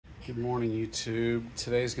Good morning, YouTube.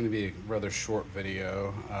 Today's going to be a rather short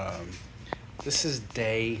video. This is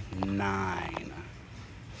day 9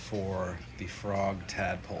 for the frog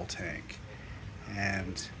tadpole tank.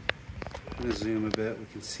 And I'm going to zoom a bit. We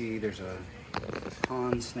can see there's a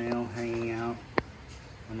pond snail hanging out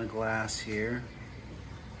on the glass here.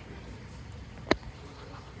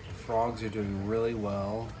 The frogs are doing really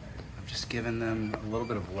well. I've just given them a little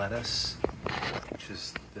bit of lettuce, which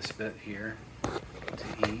is this bit here,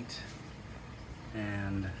 to eat,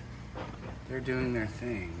 and they're doing their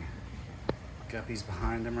thing. Guppies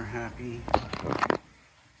behind them are happy.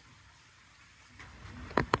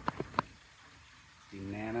 The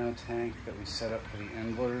nano tank that we set up for the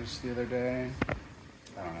endlers the other day,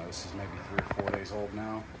 I don't know, this is maybe 3 or 4 days old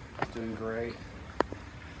now. It's doing great.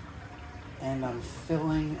 And I'm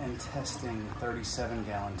filling and testing the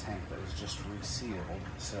 37-gallon tank that was just resealed.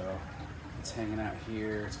 So it's hanging out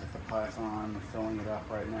here. It's got the python. I'm filling it up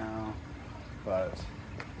right now. But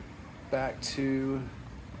back to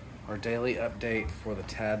our daily update for the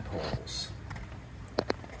tadpoles.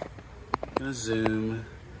 I'm gonna zoom.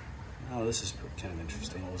 Oh, this is kind of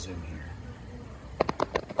interesting. We'll zoom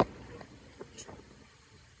here.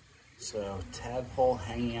 So tadpole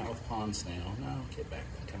hanging out with pond snail. No, get back.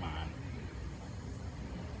 Come on.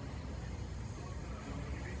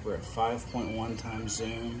 We're at 5.1 times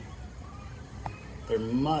zoom. They're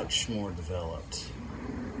much more developed.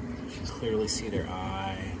 You can clearly see their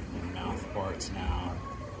eye and mouth parts now.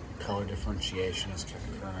 Color differentiation is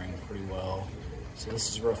occurring pretty well. So this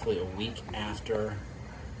is roughly a week after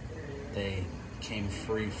they came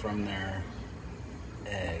free from their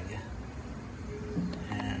egg.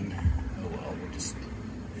 And, oh well, we'll just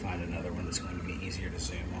find another one that's going to be easier to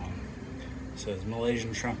zoom on. So it's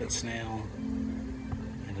Malaysian trumpet snail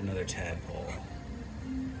and another tadpole.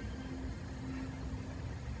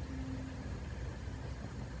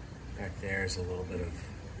 Back there is a little bit of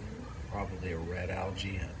probably a red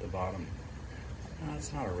algae at the bottom. No,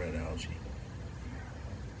 it's not a red algae.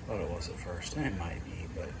 Thought it was at first, and it might be,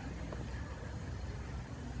 but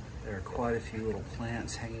there are quite a few little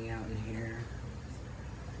plants hanging out in here.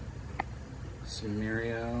 Some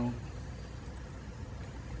Mirio.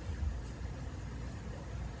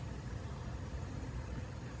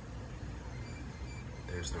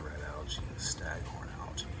 There's the red algae, the staghorn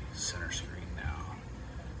algae, center screen now.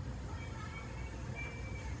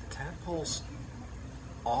 Tadpoles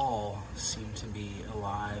all seem to be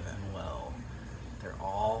alive and well. They're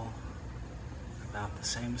all about the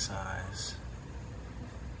same size,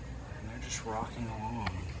 and they're just rocking along.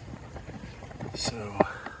 So,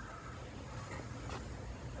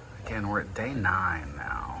 again, we're at day 9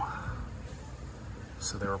 now.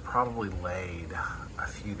 So they were probably laid a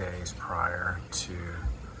few days prior to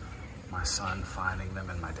my son finding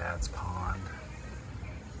them in my dad's pond.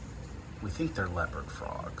 We think they're leopard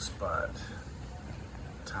frogs, but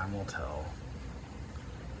time will tell.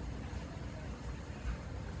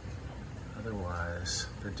 Otherwise,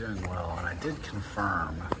 they're doing well, and I did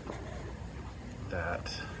confirm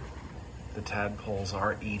that the tadpoles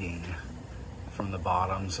are eating from the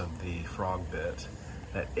bottoms of the frog bit.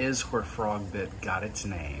 That is where frog bit got its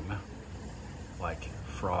name, like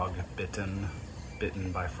frog bitten,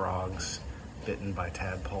 bitten by frogs, bitten by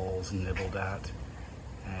tadpoles, nibbled at.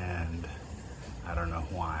 And I don't know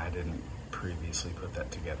why I didn't previously put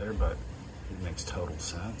that together, but it makes total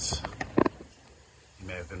sense. You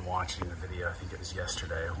may have been watching the video, I think it was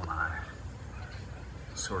yesterday, when I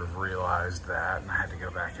sort of realized that, and I had to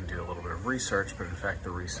go back and do a little bit of research, but in fact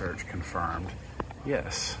the research confirmed,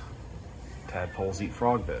 yes, tadpoles eat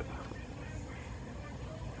frog bit.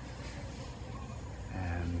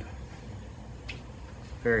 And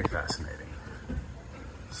very fascinating.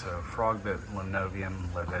 So frog bit, Linovium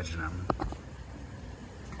laeviginum,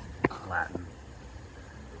 Latin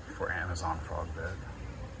for Amazon frog bit.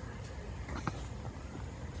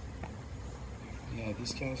 Yeah,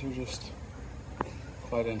 these guys are just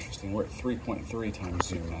quite interesting. We're at 3.3 times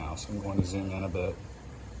zoom now, so I'm going to zoom in a bit.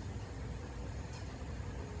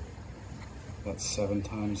 That's 7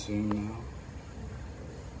 times zoom now.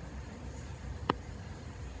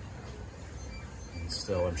 And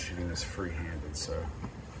still I'm shooting this free-handed, so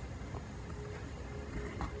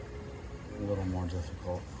a little more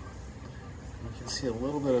difficult. You can see a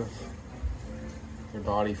little bit of their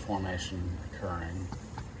body formation occurring.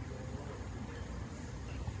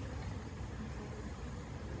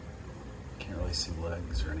 Can't really see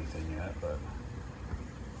legs or anything yet, but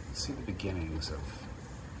you can see the beginnings of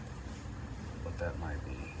what that might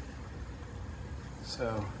be.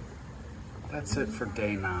 So that's it for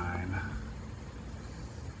day 9.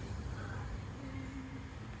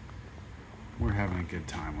 we're having a good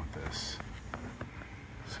time with this.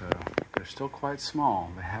 So they're still quite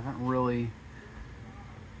small. They haven't really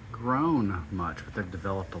grown much, but they've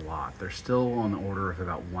developed a lot. They're still on the order of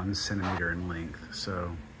about 1 centimeter in length.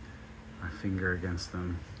 So my finger against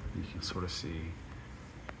them, you can sort of see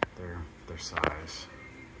their size.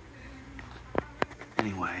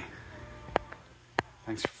 Anyway,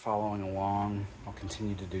 thanks for following along. I'll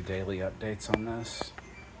continue to do daily updates on this.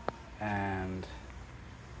 And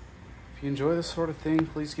if you enjoy this sort of thing,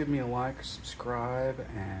 please give me a like, subscribe,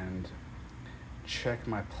 and check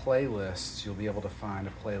my playlists. You'll be able to find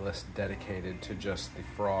a playlist dedicated to just the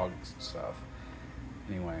frogs stuff.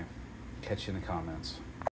 Anyway, catch you in the comments.